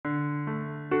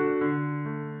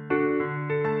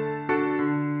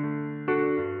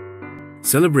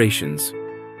Celebrations.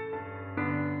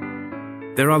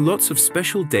 There are lots of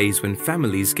special days when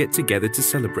families get together to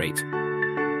celebrate.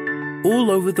 All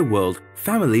over the world,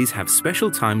 families have special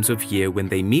times of year when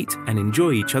they meet and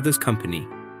enjoy each other's company.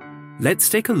 Let's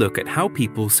take a look at how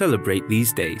people celebrate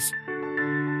these days.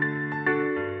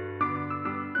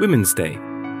 Women's Day.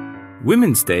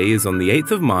 Women's Day is on the 8th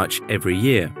of March every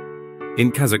year.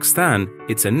 In Kazakhstan,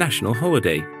 it's a national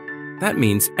holiday. That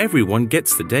means everyone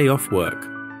gets the day off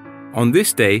work. On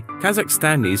this day,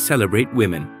 Kazakhstanis celebrate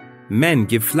women. Men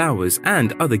give flowers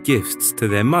and other gifts to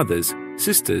their mothers,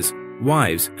 sisters,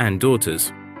 wives, and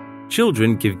daughters.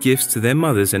 Children give gifts to their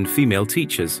mothers and female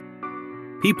teachers.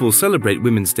 People celebrate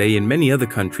Women's Day in many other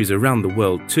countries around the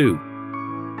world too.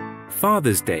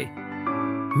 Father's Day.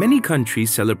 Many countries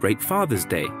celebrate Father's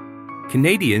Day.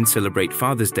 Canadians celebrate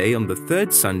Father's Day on the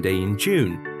third Sunday in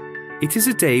June. It is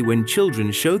a day when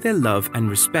children show their love and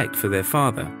respect for their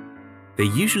father. They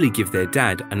usually give their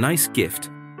dad a nice gift.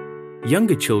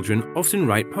 Younger children often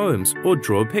write poems or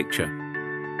draw a picture.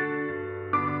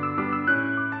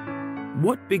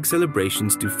 What big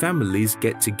celebrations do families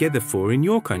get together for in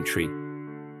your country?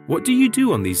 What do you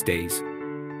do on these days?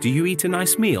 Do you eat a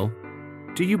nice meal?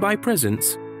 Do you buy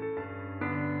presents?